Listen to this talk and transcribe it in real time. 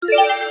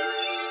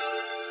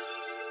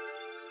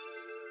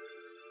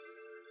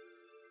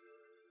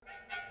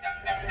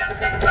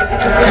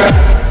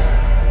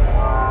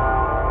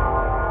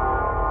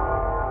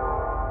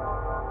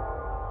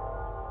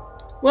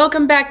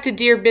Welcome back to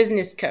Dear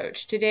Business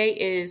Coach. Today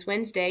is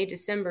Wednesday,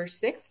 December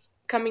 6th,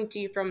 coming to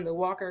you from the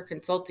Walker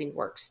Consulting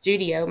Works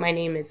studio. My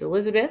name is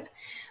Elizabeth.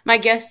 My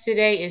guest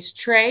today is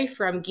Trey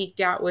from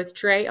Geek'd Out with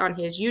Trey on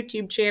his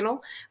YouTube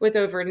channel with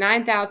over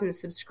 9,000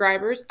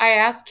 subscribers. I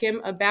asked him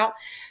about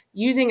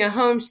using a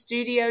home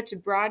studio to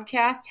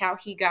broadcast, how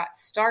he got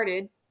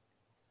started,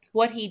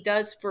 what he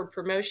does for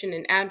promotion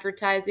and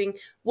advertising,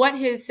 what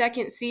his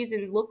second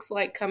season looks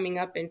like coming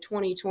up in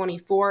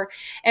 2024,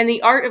 and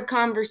the art of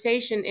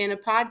conversation in a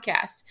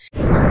podcast.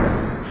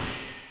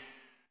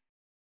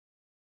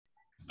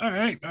 All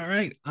right, all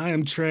right. I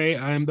am Trey.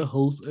 I am the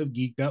host of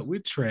Geeked Out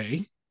with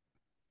Trey.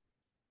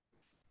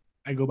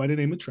 I go by the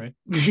name of Trey.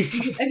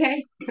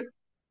 Okay.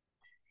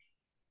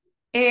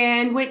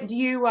 And what do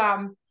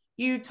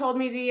you told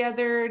me the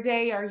other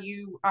day, are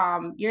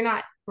you're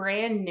not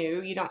brand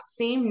new, you don't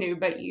seem new,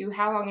 but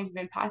how long have you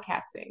been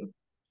podcasting?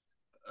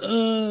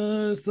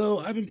 So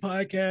I've been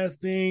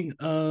podcasting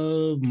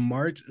of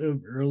March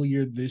of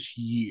earlier this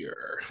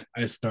year.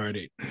 I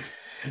started,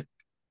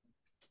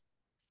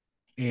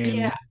 and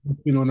Yeah. it's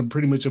been on a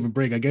pretty much of a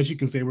break. I guess you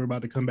can say we're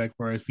about to come back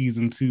for our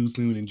season 2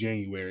 soon in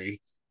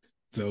January.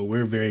 So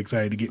we're very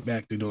excited to get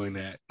back to doing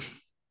that.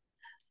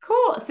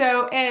 Cool.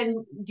 So,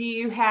 and do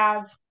you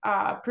have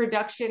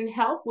production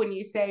help? When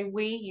you say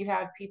we, you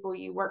have people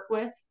you work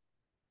with?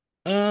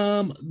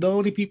 The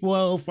only people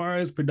as far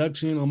as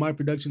production on my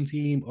production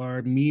team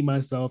are me,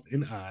 myself,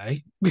 and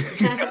I.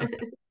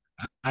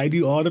 I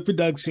do all the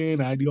production,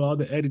 I do all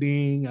the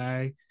editing.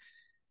 I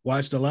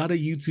watched a lot of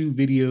YouTube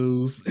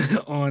videos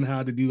on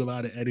how to do a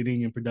lot of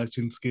editing and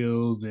production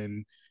skills.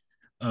 And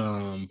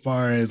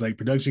far as like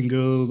production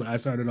goes, I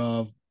started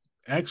off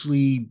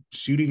actually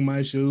shooting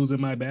my shows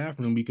in my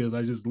bathroom because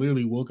I just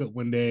literally woke up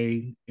one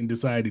day and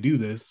decided to do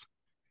this.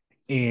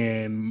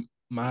 And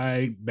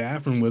my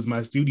bathroom was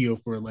my studio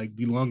for like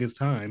the longest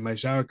time. My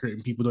shower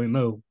curtain, people don't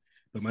know,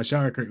 but my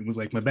shower curtain was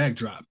like my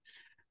backdrop.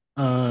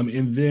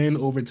 And then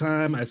over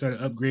time, I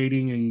started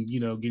upgrading and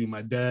getting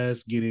my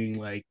desk, getting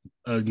like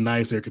a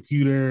nicer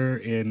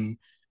computer, and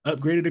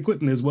upgraded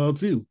equipment as well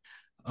too.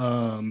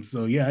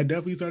 So yeah, I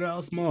definitely started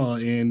out small,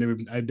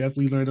 and I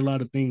definitely learned a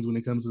lot of things when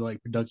it comes to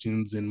like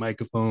productions and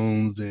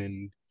microphones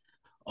and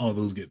all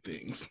those good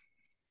things.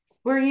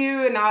 Were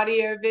you an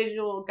audio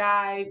visual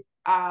guy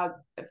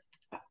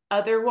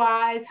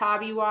otherwise,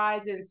 hobby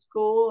wise in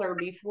school or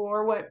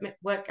before?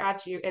 What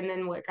got you, and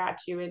then what got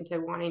you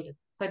into wanting to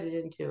put it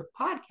into a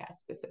podcast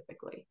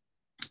specifically?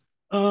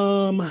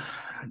 Um,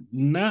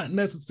 Not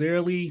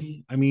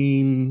necessarily. I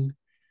mean,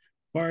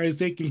 far as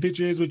taking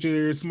pictures with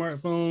your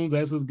smartphones,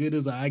 that's as good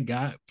as I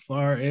got.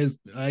 Far as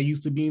I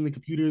used to be in the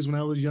computers when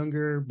I was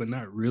younger, but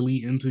not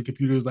really into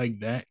computers like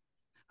that.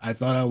 I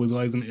thought I was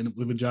always going to end up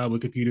with a job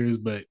with computers,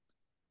 but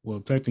well,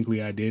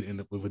 technically, I did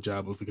end up with a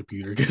job with a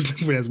computer because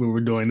that's what we're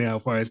doing now,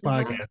 as far as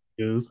Uh-huh. podcast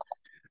goes.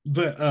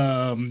 But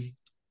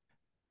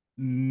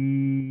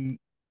mm,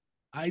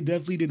 I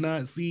definitely did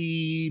not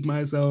see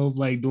myself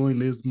like doing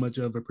this much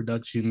of a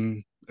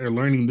production or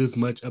learning this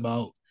much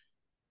about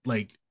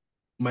like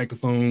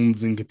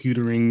microphones and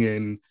computering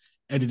and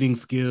editing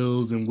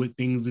skills and what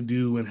things to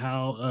do and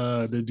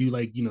how to do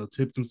like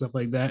tips and stuff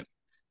like that.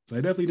 So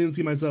I definitely didn't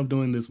see myself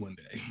doing this one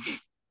day.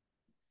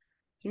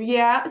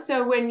 Yeah.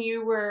 So when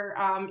you were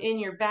in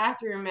your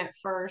bathroom at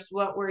first,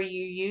 what were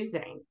you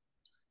using?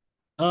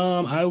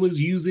 I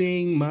was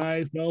using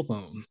my cell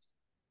phone.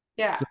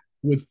 Yeah. So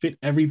I would fit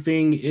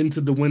everything into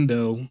the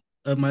window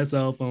of my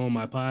cell phone,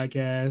 my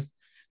podcast.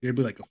 There'd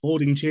be like a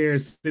folding chair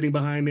sitting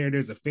behind there.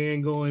 There's a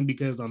fan going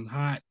because I'm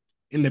hot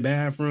in the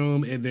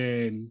bathroom. And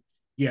then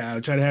yeah, I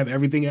would try to have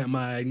everything at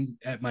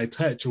my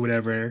touch or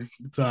whatever.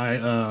 So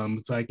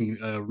I can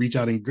reach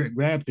out and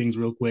grab things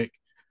real quick.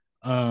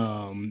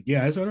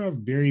 Yeah, I started off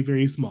very,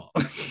 very small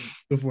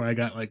before I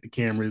got like the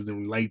cameras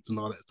and lights and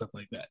all that stuff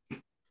like that.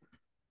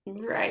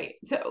 Right.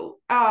 So,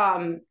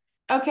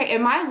 okay,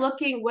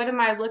 what am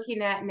I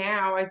looking at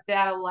now? Is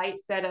that a light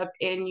set up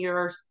in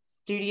your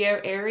studio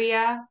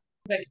area,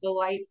 but the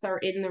lights are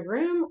in the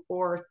room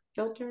or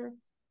filter?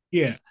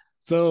 Yeah.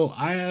 So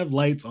I have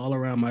lights all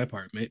around my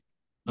apartment.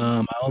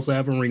 I also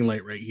have a ring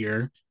light right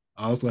here.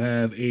 I also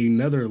have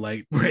another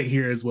light right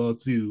here as well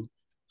too.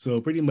 So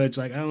pretty much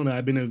like I don't know,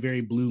 I've been in a very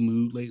blue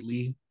mood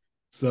lately.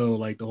 So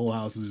like the whole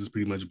house is just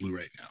pretty much blue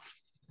right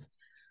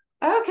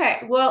now.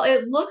 Okay. Well,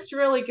 it looks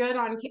really good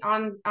on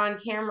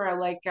camera,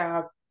 like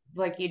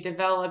you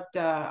developed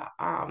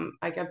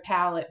like a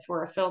palette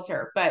for a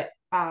filter, but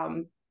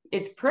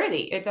it's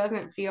pretty. It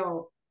doesn't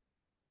feel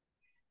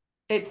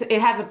it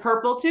has a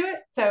purple to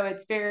it, so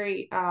it's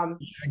very I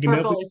can purple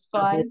definitely is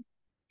fun.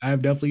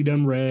 I've definitely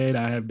done red.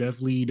 I have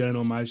definitely done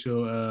on my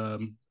show.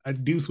 I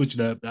do switch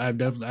it up. I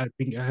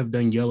think I have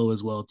done yellow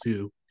as well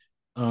too.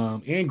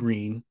 And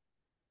green.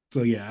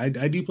 So yeah, I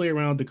do play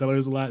around with the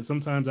colors a lot.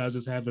 Sometimes I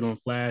just have it on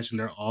flash and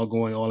they're all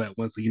going all at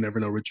once, so you never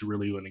know what you're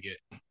really going to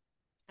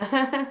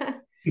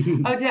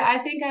Oh, get. I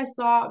think I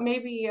saw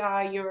maybe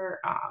your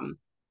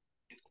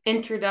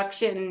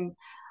introduction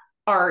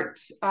art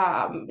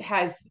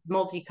has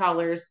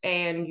multicolors,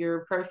 and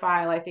your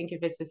profile, I think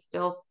if it's a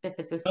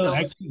Oh, still.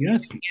 actually,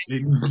 yes,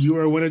 you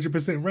are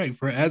 100% right.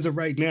 For as of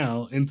right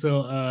now,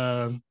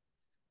 until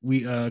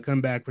we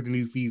come back for the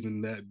new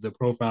season, that the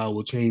profile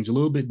will change a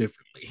little bit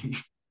differently.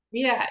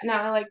 Yeah, no,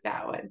 I like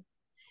that one.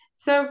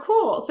 So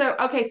cool. So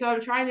okay, so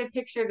I'm trying to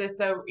picture this.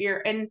 So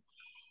your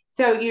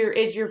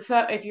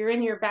phone, if you're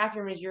in your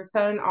bathroom, is your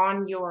phone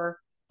on your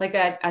like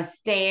a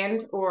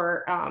stand,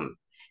 or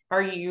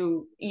are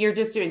you're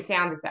just doing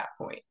sound at that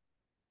point?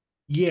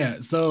 Yeah,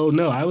 so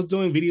no, I was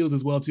doing videos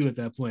as well too at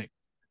that point.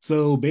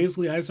 So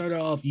basically I started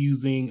off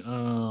using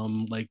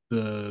like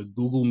the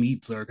Google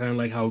Meets, or kind of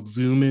like how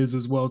Zoom is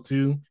as well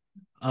too.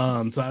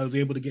 So I was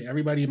able to get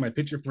everybody in my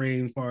picture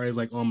frame as far as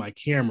like on my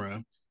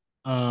camera.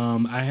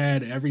 I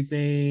had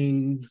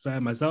everything, so I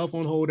had my cell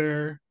phone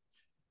holder,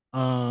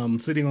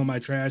 sitting on my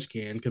trash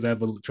can because I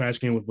have a trash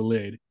can with a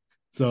lid.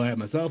 So I had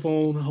my cell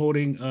phone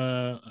holding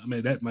I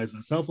mean that my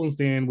cell phone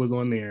stand was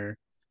on there.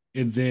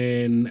 And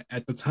then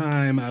at the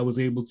time I was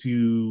able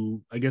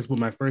to, I guess with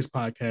my first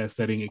podcast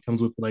setting, it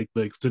comes with like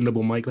the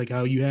extendable mic like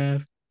how you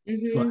have.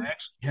 So I Mm-hmm.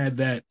 actually had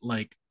that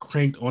like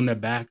cranked on the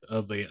back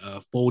of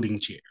a folding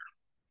chair.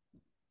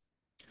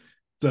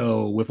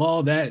 So with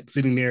all that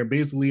sitting there,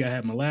 basically I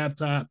had my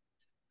laptop,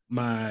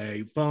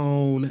 my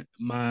phone,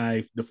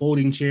 my the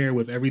folding chair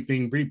with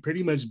everything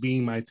pretty much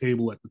being my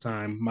table at the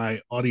time,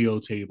 my audio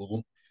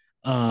table.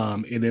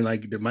 And then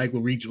like the mic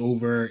will reach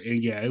over,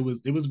 and yeah, it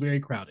was very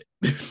crowded.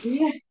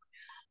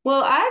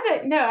 Well,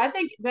 no, I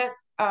think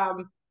that's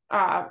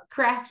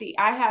crafty.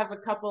 I have a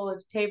couple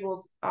of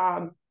tables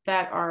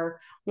that are,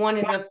 one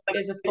is a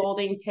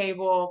folding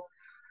table,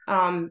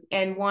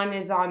 and one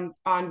is on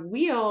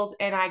wheels,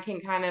 and I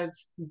can kind of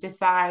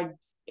decide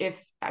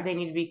if they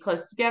need to be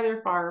close together,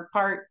 far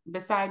apart,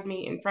 beside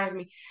me, in front of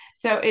me.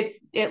 So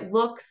it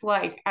looks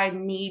like I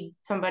need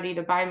somebody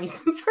to buy me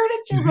some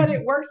furniture, but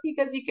it works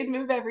because you can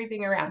move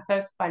everything around. So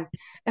it's fun.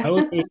 I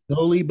would say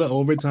slowly, but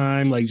over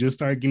time, like just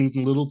start getting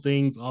some little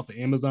things off of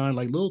Amazon,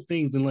 like little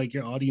things, and like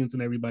your audience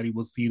and everybody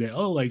will see that.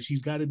 Oh, like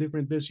she's got a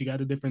different this, she got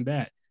a different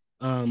that.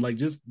 Like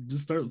just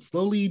start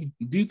slowly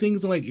do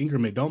things in like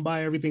increment. Don't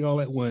buy everything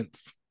all at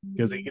once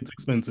because it Mhm. gets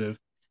expensive.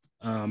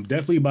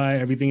 Definitely buy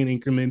everything in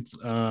increments.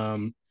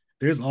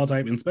 There's all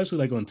type, and especially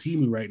like on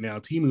Temu right now.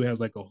 Temu has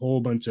like a whole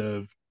bunch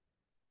of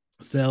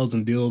sales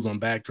and deals on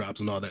backdrops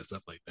and all that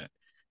stuff like that.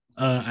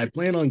 I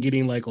plan on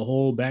getting like a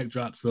whole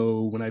backdrop,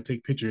 so when I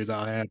take pictures,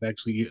 I'll have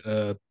actually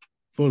a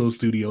photo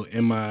studio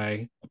in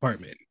my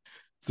apartment.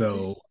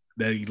 So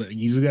that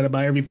you just got to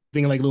buy everything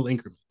in like little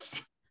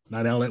increments,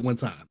 not all at one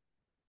time.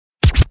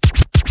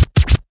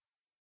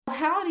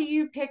 How do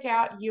you pick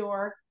out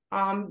your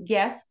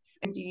guests,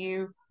 and do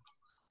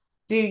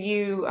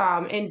you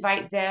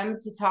invite them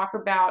to talk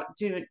about,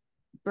 to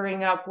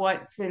bring up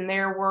what's in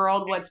their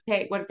world, what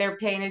they're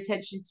paying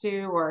attention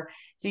to, or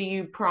do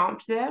you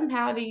prompt them?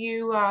 How do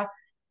you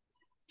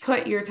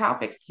put your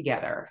topics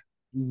together?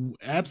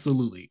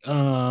 Absolutely.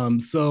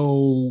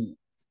 So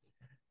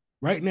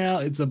right now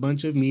it's a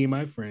bunch of me and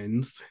my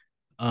friends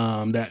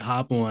that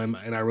hop on,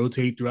 and I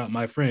rotate throughout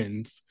my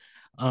friends.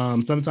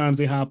 Sometimes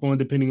they hop on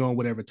depending on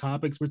whatever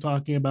topics we're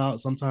talking about.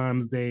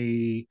 Sometimes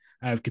they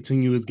have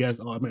continuous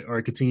guests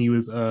or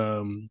continuous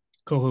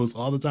co-hosts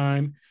all the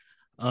time,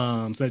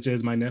 such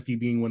as my nephew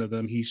being one of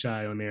them. He's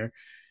shy on there.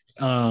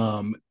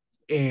 Um,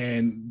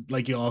 and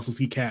like you'll also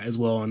see Cat as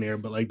well on there,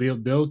 but like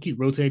they'll keep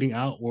rotating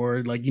out,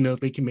 or like if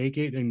they can make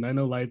it. And I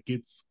know life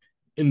gets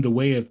in the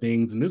way of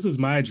things, and this is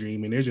my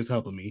dream, and they're just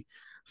helping me.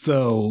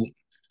 So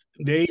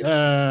they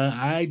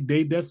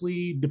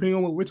definitely, depending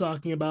on what we're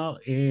talking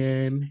about,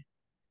 and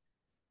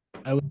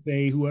I would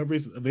say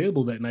whoever's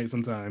available that night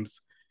sometimes.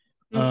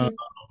 Um,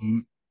 Hmm.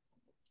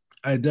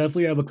 I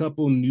definitely have a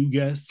couple new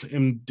guests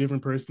and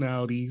different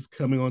personalities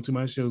coming onto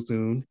my show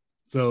soon.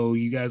 So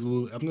you guys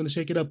will, I'm gonna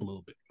shake it up a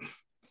little bit.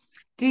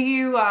 Do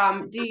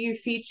you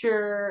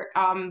feature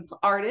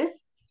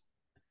artists?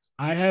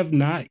 I have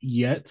not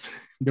yet.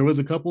 There was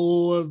a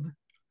couple of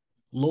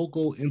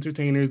local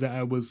entertainers that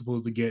I was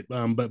supposed to get,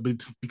 but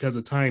because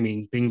of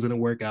timing, things didn't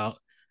work out.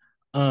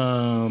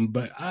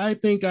 But I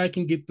think I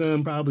can get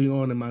them probably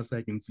on in my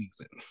second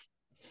season.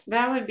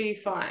 That would be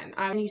fun.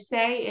 You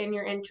say in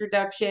your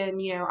introduction,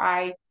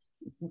 I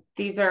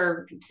these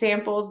are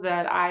samples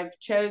that I've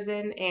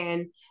chosen,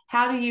 and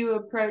how do you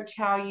approach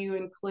how you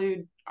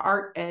include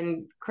art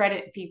and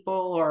credit people,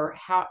 or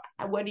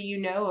what do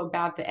you know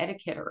about the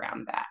etiquette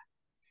around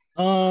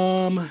that?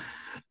 Um,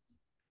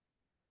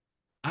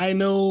 I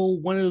know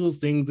one of those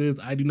things is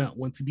I do not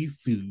want to be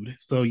sued,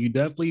 so you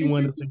definitely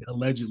want to say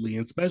allegedly,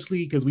 and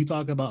especially because we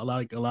talk about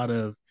like a lot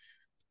of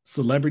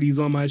celebrities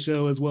on my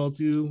show as well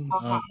too.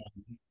 Uh-huh.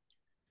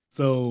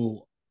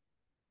 So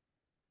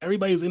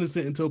everybody's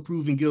innocent until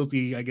proven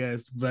guilty, I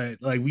guess. But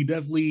like you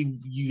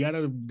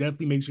gotta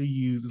definitely make sure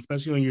you use,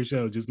 especially on your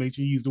show, just make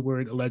sure you use the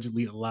word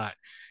allegedly a lot.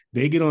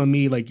 They get on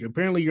me like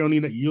apparently you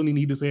only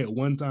need to say it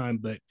one time,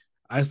 but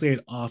I say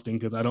it often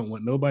because I don't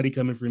want nobody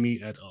coming for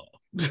me at all.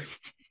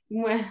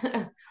 We're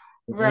only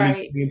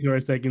Right. getting into our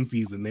second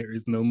season. There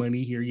is no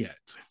money here yet.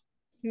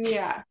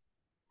 Yeah.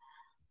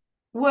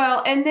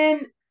 Well, and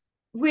then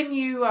when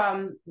you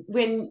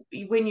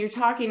when you're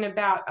talking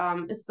about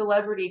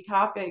celebrity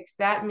topics,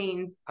 that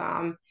means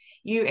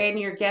you and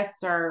your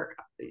guests are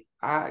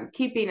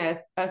keeping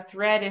a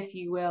thread, if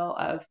you will,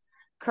 of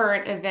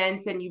current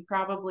events, and you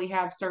probably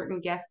have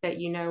certain guests that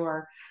you know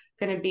are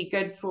going to be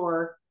good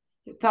for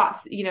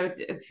thoughts.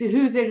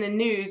 Who's in the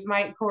news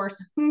might course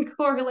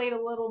correlate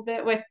a little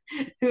bit with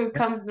who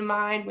comes to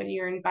mind when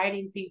you're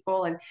inviting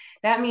people, and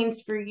that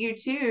means for you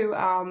too,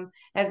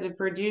 as a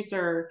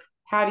producer,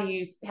 how do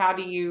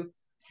you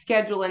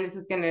schedule? And this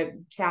is going to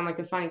sound like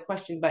a funny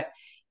question, but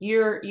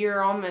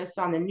you're almost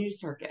on the news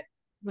circuit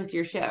with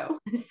your show.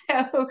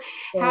 So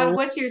So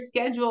what's your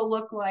schedule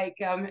look like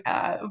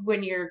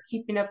when you're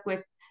keeping up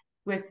with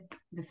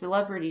the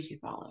celebrities you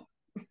follow?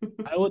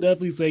 I would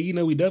definitely say,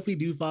 we definitely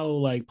do follow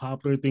like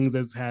popular things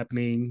that's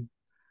happening.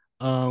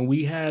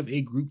 We have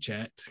a group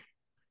chat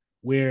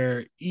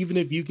where even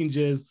if you can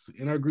just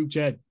in our group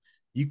chat,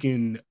 you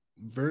can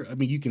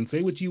you can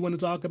say what you want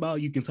to talk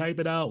about, you can type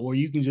it out, or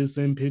you can just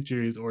send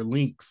pictures or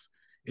links.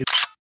 And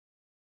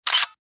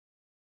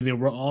then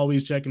we're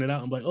always checking it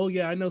out. I'm like, oh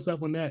yeah, I know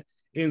stuff on that.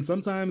 And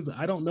sometimes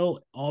I don't know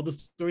all the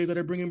stories that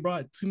are bringing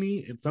brought to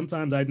me. And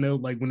sometimes I know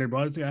like when they're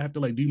brought to me, I have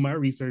to like do my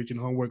research and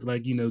homework,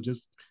 like,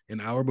 just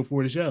an hour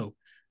before the show.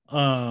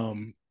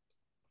 Um,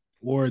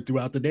 or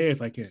throughout the day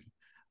if I can.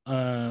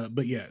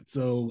 But yeah,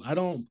 so I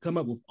don't come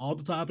up with all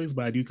the topics,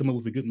 but I do come up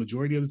with a good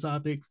majority of the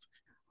topics.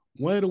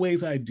 One of the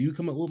ways I do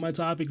come up with my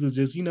topics is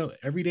just,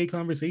 everyday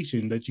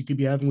conversation that you could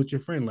be having with your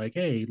friend. Like,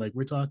 hey, like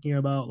we're talking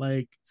about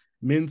like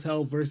men's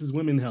health versus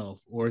women's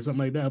health or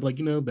something like that. Like,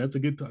 that's a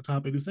good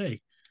topic to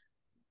say.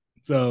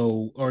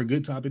 So, or a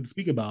good topic to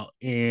speak about.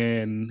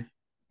 And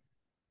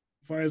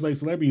as far as like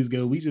celebrities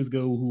go, we just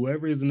go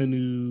whoever is in the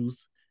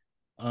news.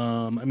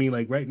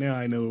 Like right now,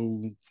 I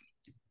know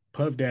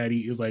Puff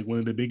Daddy is like one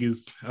of the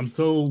biggest. I'm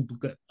so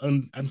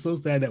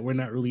sad that we're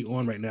not really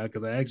on right now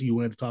because I actually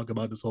wanted to talk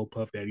about this whole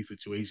Puff Daddy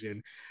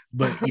situation,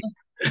 but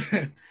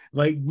yeah,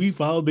 like we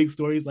follow big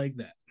stories like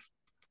that.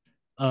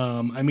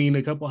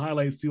 A couple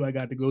highlights too. I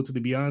got to go to the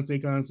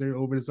Beyonce concert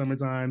over the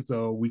summertime,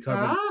 so we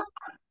covered. Ah,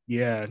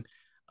 Yeah.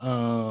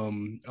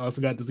 I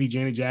also got to see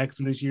Janet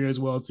Jackson this year as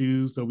well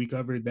too, so we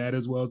covered that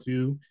as well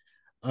too.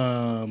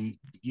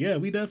 Yeah,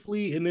 we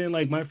definitely, and then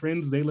like my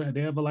friends, they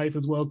have a life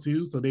as well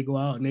too, so they go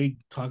out and they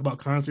talk about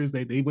concerts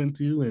that they went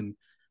to. And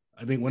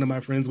I think one of my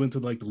friends went to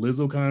like the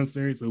Lizzo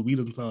concert, so we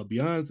didn't talk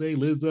Beyonce,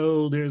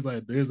 Lizzo.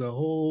 There's a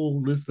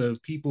whole list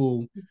of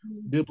people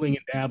dibbling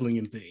and dabbling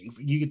in things.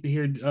 You get to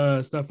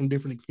hear stuff from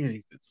different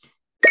experiences.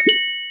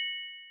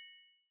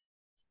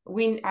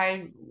 we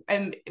I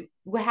am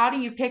how do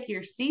you pick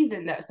your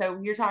season though? So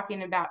you're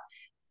talking about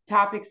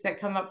topics that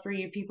come up for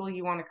you, people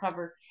you want to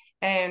cover,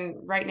 and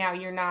right now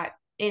you're not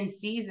in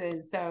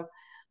season. So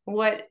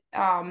what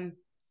um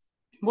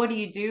what do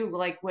you do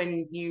like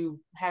when you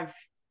have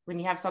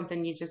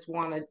something you just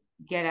want to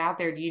get out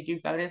there? Do you do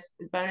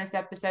bonus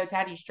episodes?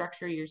 How do you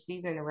structure your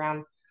season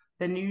around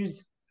the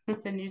news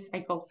the news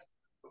cycles?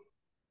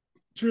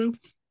 True.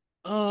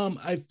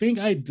 I think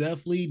I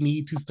definitely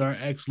need to start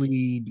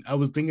actually. I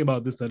was thinking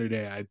about this the other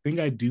day. I think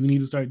I do need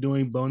to start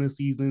doing bonus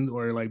seasons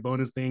or like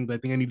bonus things. I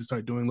think I need to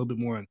start doing a little bit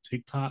more on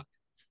TikTok.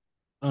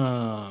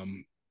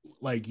 Um,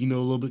 like a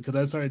little bit because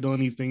I started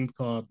doing these things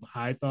called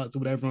high thoughts or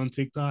whatever on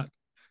TikTok.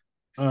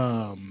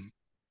 Um,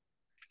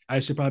 I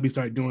should probably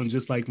start doing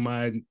just my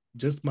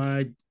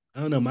I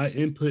don't know my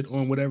input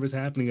on whatever's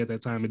happening at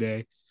that time of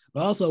day.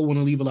 But I also want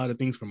to leave a lot of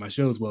things for my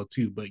show as well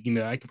too. But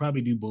I can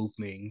probably do both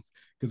things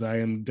because I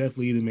am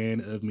definitely the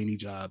man of many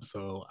jobs.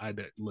 So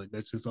look,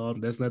 that's just all.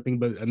 That's nothing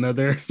but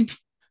another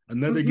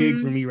another gig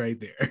for Mm-hmm. me right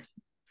there.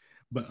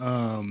 But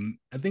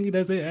I think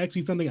that's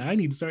actually something I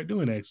need to start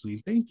doing.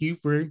 Actually, thank you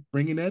for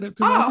bringing that up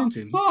to my Oh,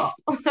 attention.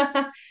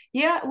 cool.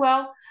 Yeah,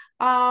 well,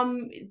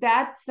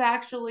 that's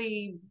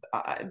actually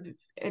an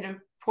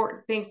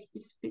important thing.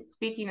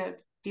 Speaking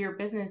of dear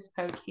business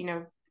coach,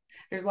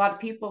 there's a lot of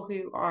people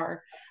who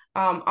are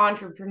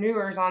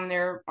entrepreneurs on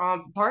their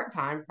part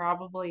time,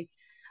 probably,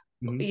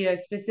 Mhm.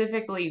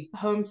 specifically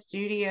home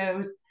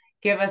studios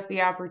give us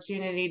the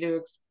opportunity to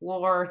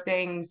explore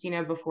things,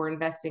 before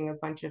investing a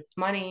bunch of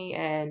money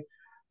and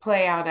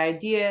play out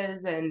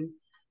ideas and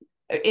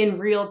in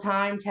real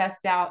time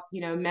test out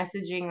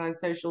messaging on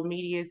social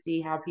media,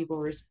 see how people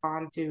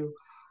respond to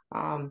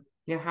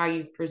how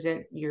you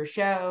present your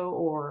show,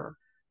 or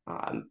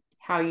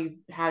how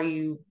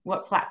you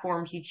what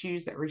platforms you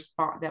choose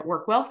that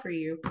work well for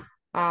you.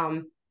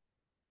 Um,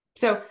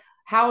 so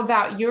how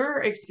about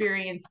your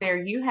experience there?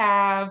 You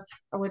have,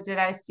 what did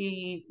I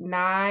see,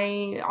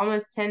 nine,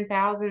 almost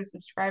 10,000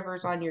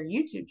 subscribers on your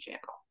YouTube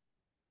channel.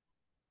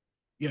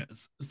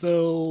 Yes.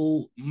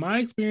 So my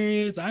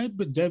experience, I've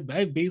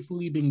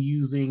basically been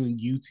using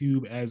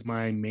YouTube as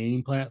my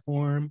main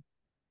platform.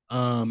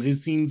 It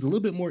seems a little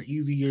bit more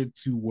easier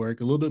to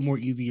work, a little bit more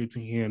easier to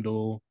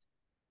handle.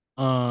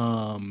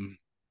 Um,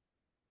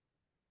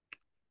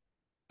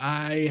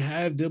 I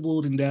have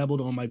dibbled and dabbled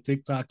on my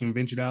TikTok and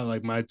ventured out.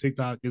 Like my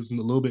TikTok is a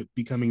little bit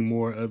becoming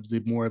more of the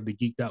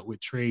Geek'd Out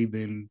with Trey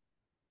than.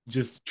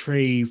 just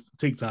Trey's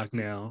TikTok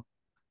now.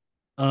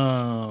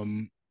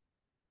 Um,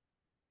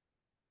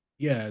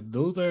 yeah,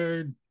 those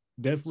are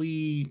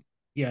definitely,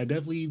 yeah, I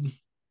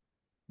definitely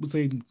would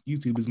say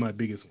YouTube is my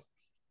biggest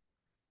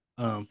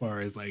one,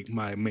 far as like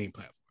my main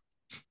platform.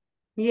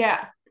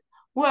 Yeah.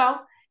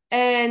 Well,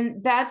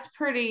 and that's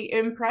pretty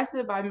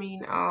impressive. I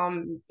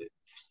mean,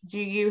 do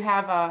you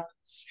have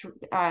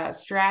a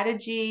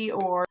strategy,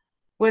 or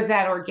was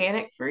that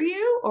organic for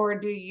you, or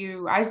do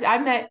you? I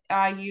met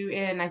you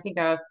in, I think,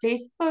 a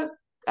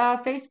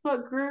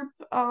Facebook group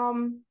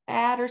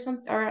ad or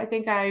something, or I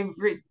think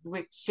we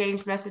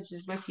exchanged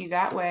messages with you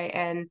that way,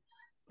 and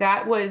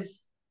that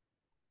was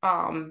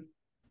um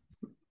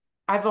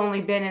I've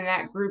only been in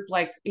that group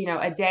like,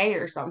 a day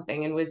or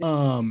something, and was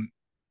Um,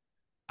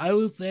 I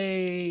would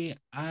say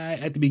I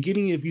at the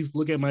beginning, if you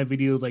look at my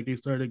videos, like they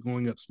started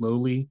going up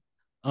slowly.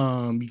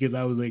 Because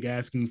I was like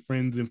asking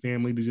friends and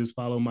family to just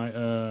follow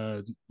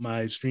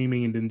my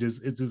streaming and then it's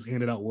just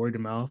handed out word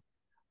of mouth.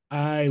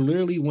 I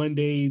literally one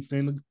day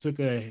took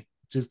a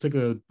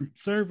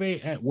survey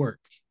at work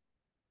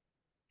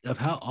of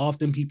how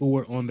often people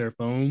were on their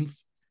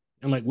phones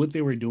and like what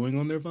they were doing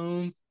on their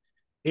phones.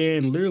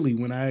 And literally,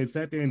 when I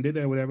sat there and did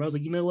that, whatever, I was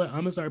like, you know what? I'm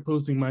gonna start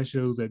posting my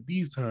shows at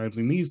these times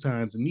and these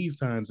times and these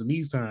times and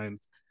these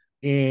times.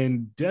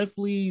 And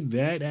definitely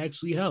that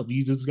actually helped.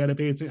 You just gotta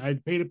pay attention. I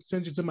paid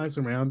attention to my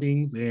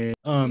surroundings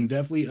and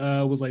definitely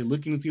was like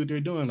looking to see what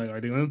they're doing. Like,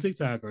 are they on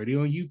TikTok? Are they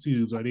on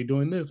YouTube? Are they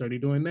doing this? Are they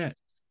doing that?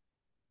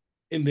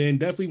 And then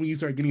definitely when you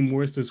start getting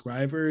more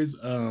subscribers,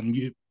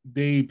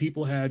 they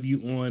people have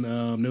you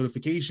on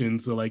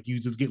notifications, so like you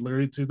just get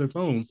alerted to their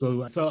phone.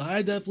 So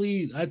I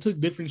took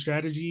different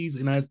strategies,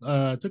 and I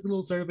took a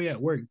little survey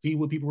at work, see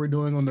what people were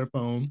doing on their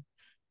phone.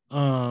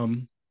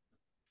 Um,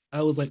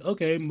 I was like,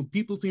 okay,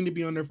 people seem to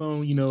be on their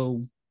phone,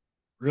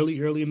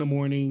 early in the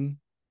morning,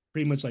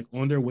 pretty much like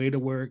on their way to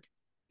work,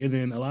 and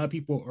then a lot of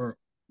people are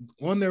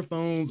on their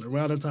phones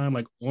around the time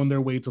like on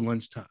their way to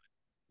lunchtime,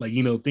 like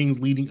things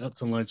leading up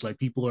to lunch, like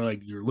people are like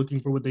you're looking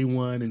for what they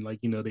want and like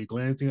they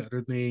glancing at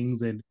other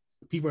things, and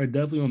people are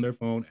definitely on their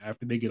phone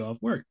after they get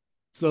off work.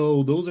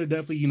 So those are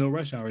definitely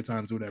rush hour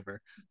times or whatever.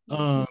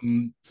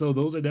 So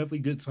those are definitely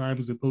good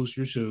times to post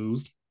your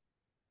shows.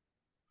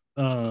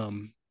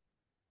 um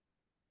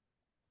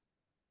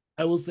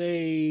I will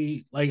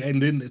say, like,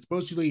 and then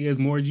especially as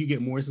more as you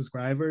get more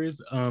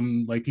subscribers,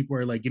 like people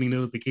are like getting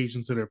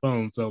notifications to their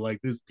phone. So like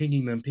this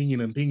pinging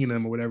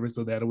them or whatever.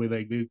 So that way,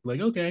 like they're like,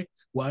 okay,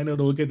 well, I know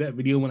to look at that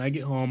video when I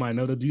get home. I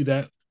know to do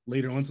that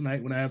later on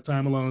tonight when I have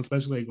time alone,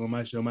 especially like on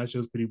my show. My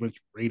show's pretty much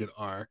rated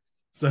R.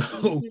 So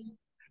Mhm.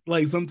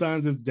 like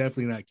sometimes it's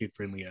definitely not kid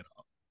friendly at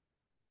all.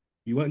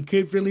 You want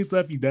kid friendly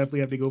stuff, you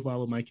definitely have to go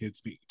follow my kid's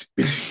speech.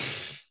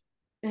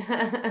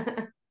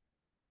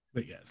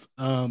 But yes,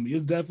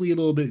 it's definitely a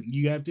little bit.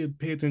 You have to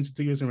pay attention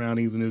to your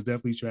surroundings, and there's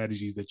definitely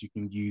strategies that you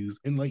can use.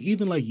 And like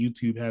even like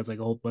YouTube has like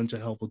a whole bunch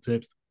of helpful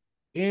tips,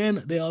 and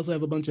they also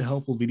have a bunch of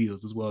helpful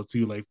videos as well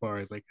too, like far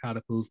as like how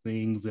to post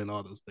things and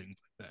all those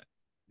things like that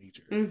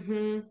nature.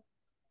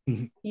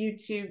 Hmm.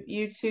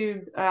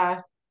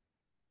 YouTube.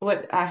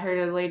 What I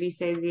heard a lady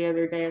say the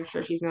other day, I'm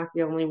sure she's not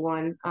the only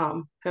one.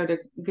 Go to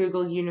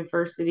Google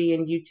University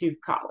and YouTube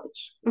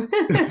College.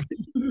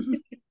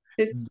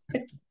 It's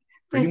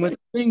Pretty much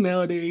the thing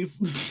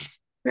nowadays.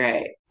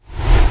 great.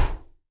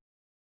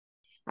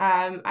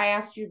 I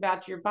asked you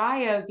about your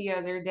bio the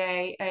other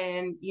day,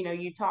 and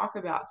you talk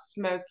about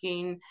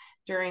smoking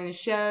during the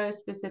show,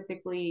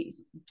 specifically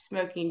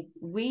smoking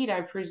weed.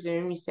 I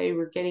presume you say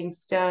we're getting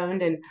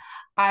stoned, and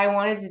I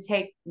wanted to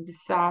take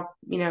this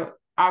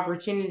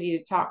opportunity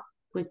to talk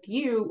with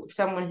you,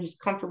 someone who's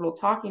comfortable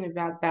talking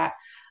about that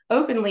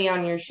openly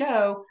on your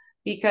show,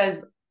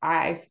 because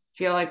I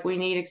feel like we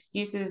need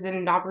excuses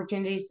and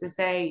opportunities to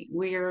say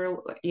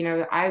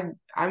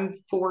I'm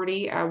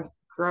 40. I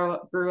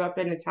grew up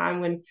in a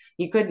time when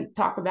you couldn't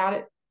talk about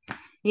it,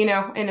 in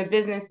a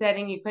business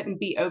setting. You couldn't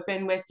be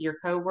open with your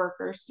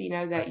coworkers,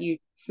 that you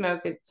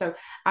smoke it. So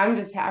I'm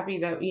just happy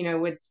that,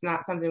 it's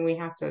not something we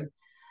have to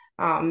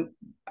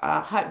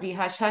be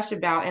hush hush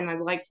about. And I'd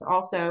like to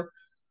also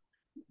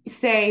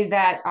say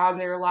that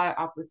there are a lot of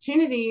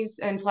opportunities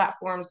and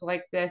platforms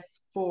like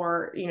this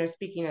for,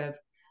 speaking of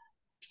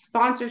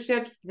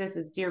sponsorships. This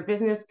is Dear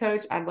Business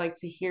Coach. I'd like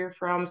to hear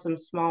from some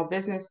small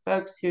business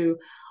folks who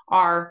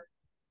are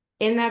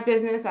in that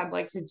business. I'd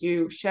like to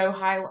do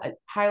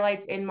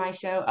highlights in my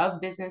show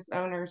of business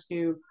owners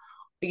who,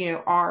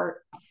 are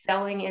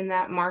selling in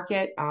that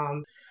market.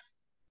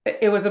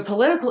 It was a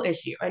political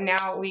issue, and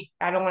now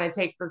I don't want to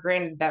take for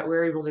granted that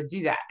we're able to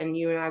do that. And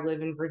you and I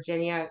live in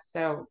Virginia,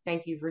 so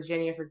thank you,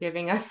 Virginia, for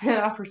giving us the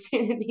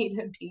opportunity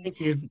Thank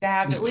you. to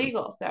have it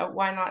legal. So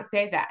why not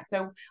say that?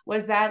 So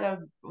was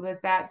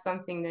that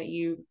something that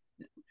you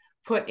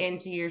put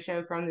into your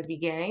show from the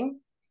beginning?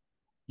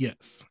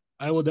 Yes,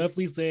 I will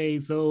definitely say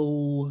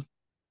so.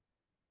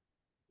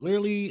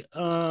 Literally,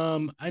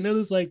 I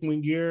notice like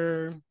when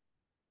you're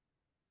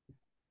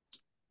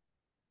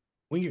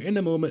in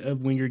the moment of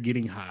when you're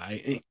getting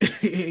high,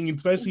 and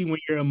especially when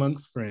you're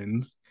amongst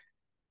friends,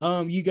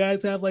 You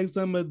guys have like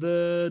some of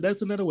the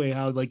that's another way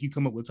how like you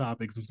come up with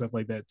topics and stuff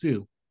like that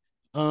too.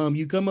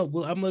 You come up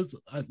with I'm just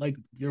like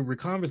your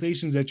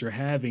conversations that you're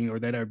having or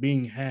that are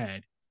being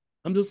had.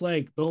 I'm just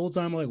like the whole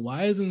time like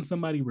why isn't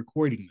somebody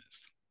recording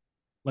this?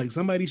 Like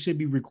somebody should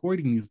be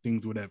recording these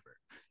things, whatever.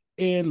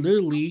 And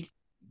literally,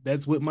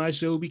 that's what my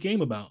show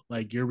became about.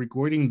 Like you're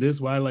recording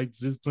this while like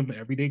just some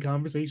everyday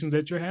conversations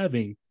that you're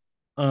having.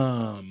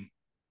 Um,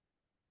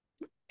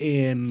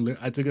 and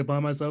I took it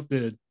upon myself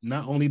to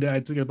not only did I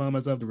took it upon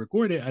myself to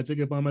record it, I took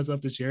it upon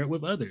myself to share it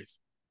with others.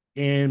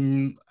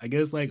 And I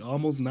guess like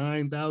almost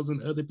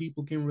 9,000 other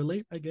people can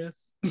relate, I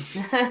guess.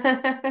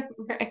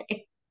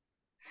 Right.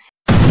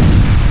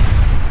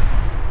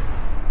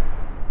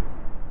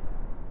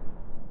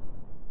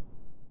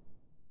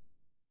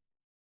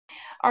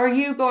 Are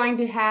you going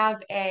to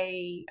have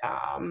a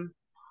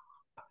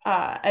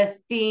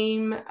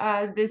theme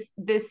this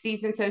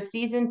season? So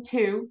season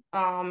two,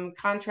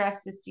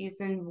 contrast to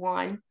season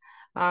one.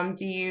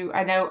 Do you?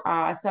 I know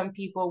some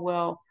people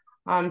will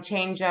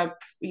change up,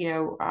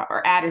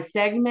 or add a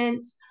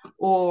segment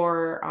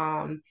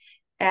or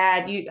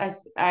add use.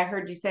 I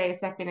heard you say a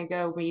second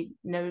ago. We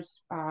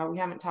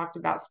haven't talked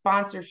about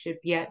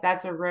sponsorship yet.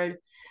 That's a road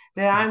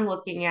that I'm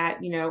looking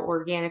at,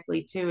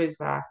 organically too. Is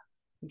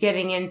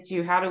getting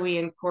into how do we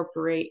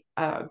incorporate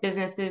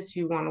businesses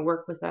who want to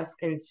work with us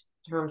in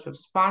terms of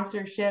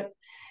sponsorship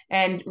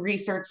and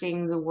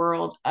researching the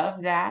world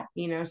of that,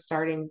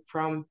 starting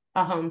from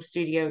a home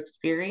studio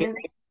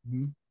experience.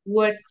 Mhm.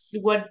 What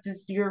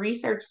does your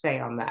research say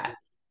on that?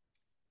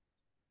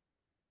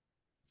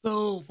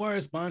 So far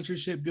as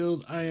sponsorship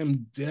goes, I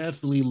am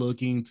definitely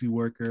looking to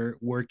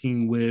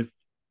working with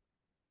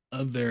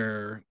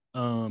other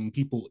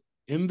people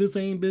in the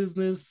same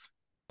business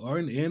or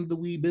in the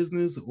weed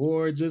business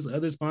or just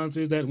other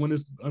sponsors that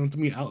want to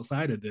me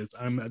outside of this.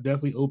 I'm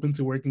definitely open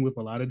to working with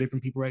a lot of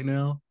different people right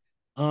now.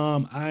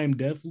 I'm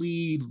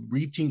definitely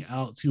reaching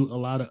out to a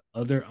lot of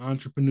other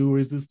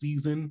entrepreneurs this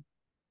season,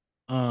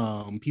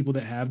 people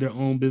that have their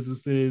own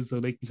businesses so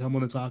they can come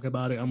on and talk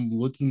about it. I'm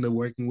looking to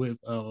working with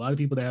a lot of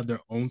people that have their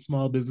own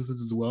small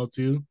businesses as well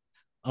too.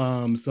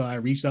 So I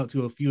reached out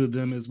to a few of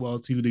them as well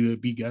too to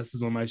be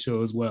guests on my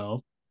show as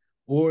well,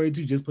 or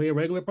to just play a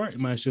regular part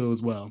in my show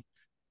as well.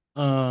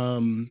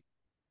 Um,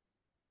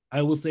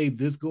 I will say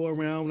this go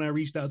around when I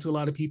reached out to a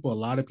lot of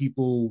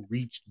people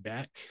reached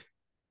back,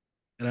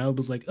 and I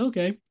was like,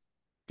 okay,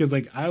 because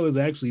like I was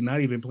actually not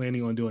even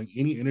planning on doing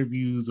any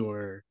interviews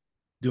or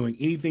doing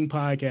anything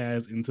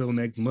podcast until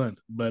next month.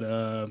 But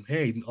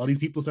hey, all these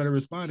people started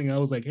responding. I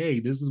was like, hey,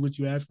 this is what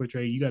you asked for,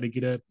 Trey. You got to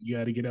get up. You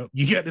got to get up.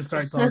 You got to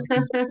start talking.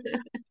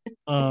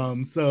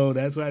 So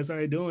that's what I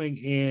started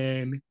doing,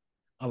 and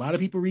a lot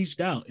of people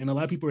reached out, and a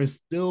lot of people are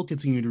still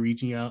continuing to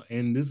reaching out.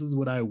 And this is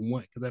what I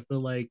want because I feel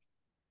like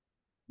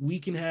we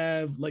can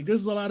have like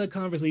there's a lot of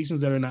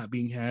conversations that are not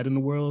being had in the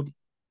world.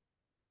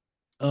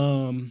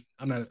 I'm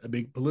not a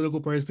big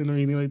political person or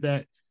anything like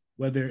that,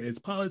 whether it's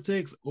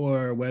politics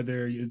or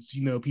whether it's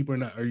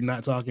people are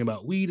not talking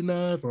about weed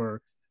enough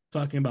or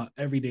talking about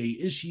everyday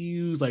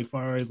issues like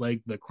far as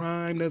like the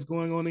crime that's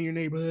going on in your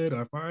neighborhood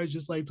or far as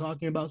just like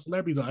talking about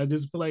celebrities. I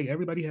just feel like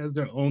everybody has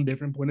their own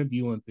different point of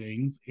view on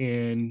things,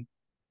 and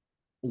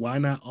why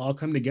not all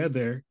come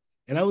together?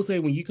 And I would say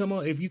when you come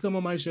on if you come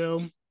on my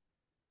show,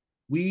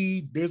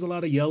 we there's a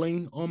lot of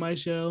yelling on my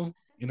show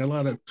and a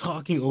lot of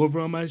talking over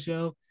on my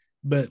show.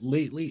 But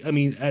lately, I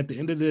mean, at the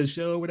end of the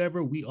show or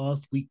whatever, we all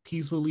sleep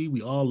peacefully.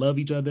 We all love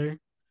each other.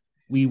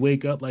 We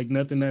wake up like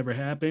nothing ever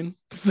happened.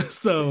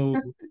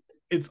 So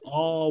it's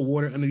all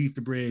water underneath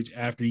the bridge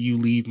after you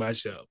leave my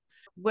show.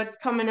 What's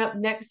coming up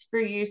next for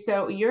you?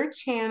 So your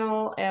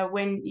channel,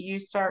 when you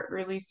start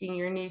releasing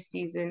your new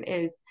season,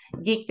 is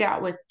Geeked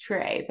Out with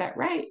Trey. Is that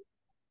right?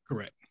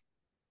 Correct.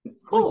 Oh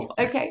Cool.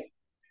 yeah. Okay.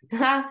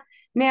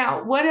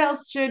 Now, what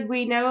else should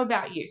we know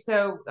about you?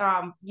 So,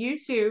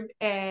 YouTube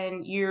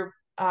and your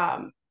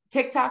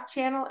TikTok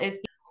channel is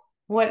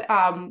what,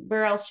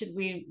 where else should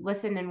we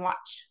listen and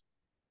watch?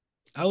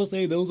 I would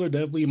say those are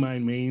definitely my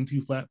main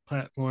two flat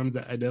platforms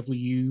that I definitely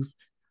use.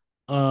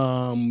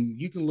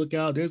 You can look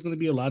out. There's going to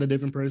be a lot of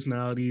different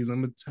personalities.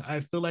 I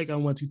feel like I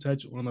want to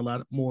touch on a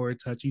lot more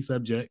touchy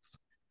subjects.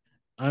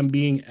 I'm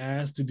being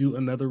asked to do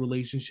another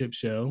relationship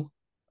show.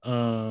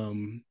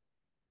 Um,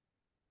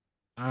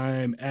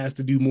 I'm asked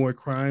to do more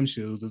crime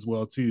shows as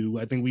well too.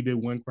 I think we did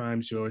one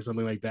crime show or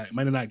something like that. It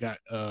might have not got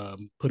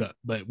put up,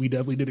 but we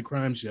definitely did a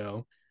crime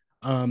show.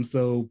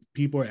 So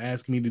people are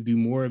asking me to do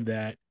more of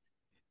that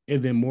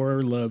and then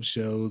more love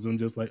shows. I'm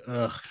just like,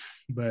 ugh.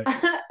 But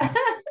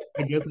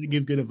I guess I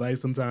give good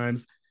advice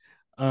sometimes.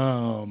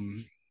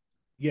 Um,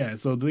 yeah,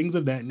 so things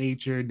of that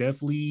nature.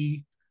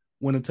 Definitely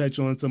want to touch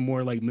on some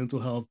more like mental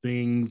health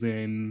things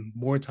and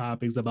more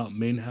topics about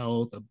men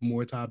health,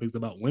 more topics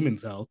about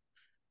women's health.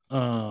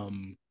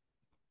 Um,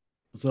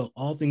 so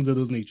all things of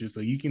those nature.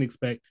 So you can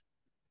expect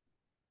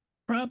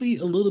probably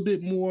a little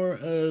bit more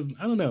of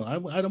I don't know. I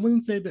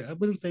wouldn't say that I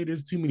wouldn't say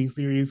there's too many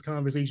serious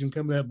conversations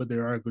coming up, but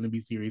there are going to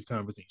be serious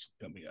conversations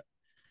coming up.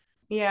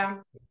 Yeah.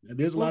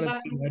 There's a Well, lot of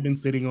that's things I've been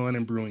sitting on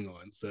and brewing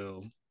on.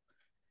 So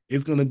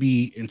it's going to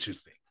be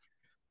interesting.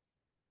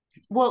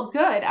 Well,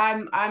 good.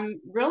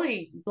 I'm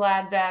really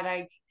glad that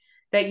I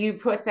that you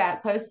put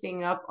that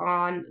posting up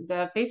on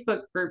the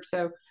Facebook group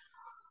so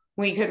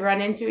we could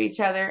run into each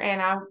other.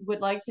 And I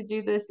would like to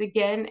do this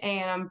again.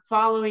 And I'm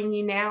following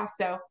you now,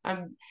 so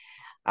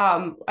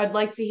I'd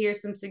like to hear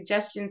some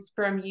suggestions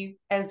from you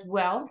as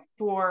well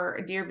for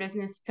a Dear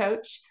Business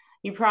Coach.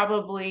 You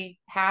probably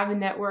have a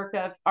network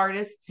of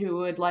artists who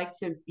would like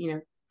to,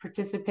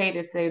 participate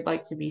if they'd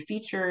like to be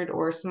featured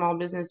or small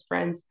business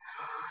friends.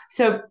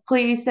 So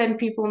please send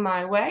people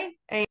my way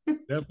and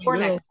Definitely or will.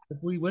 next time.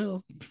 Definitely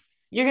will.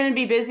 You're going to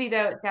be busy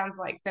though, it sounds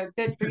like. So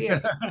good for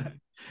you.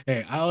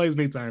 Hey, I always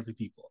make time for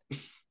people.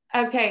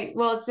 Okay.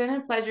 Well, it's been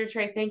a pleasure,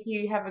 Trey. Thank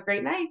you. Have a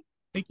great night.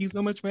 Thank you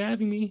so much for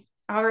having me.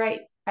 All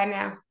right.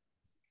 Bye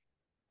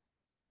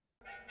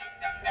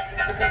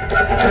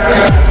now.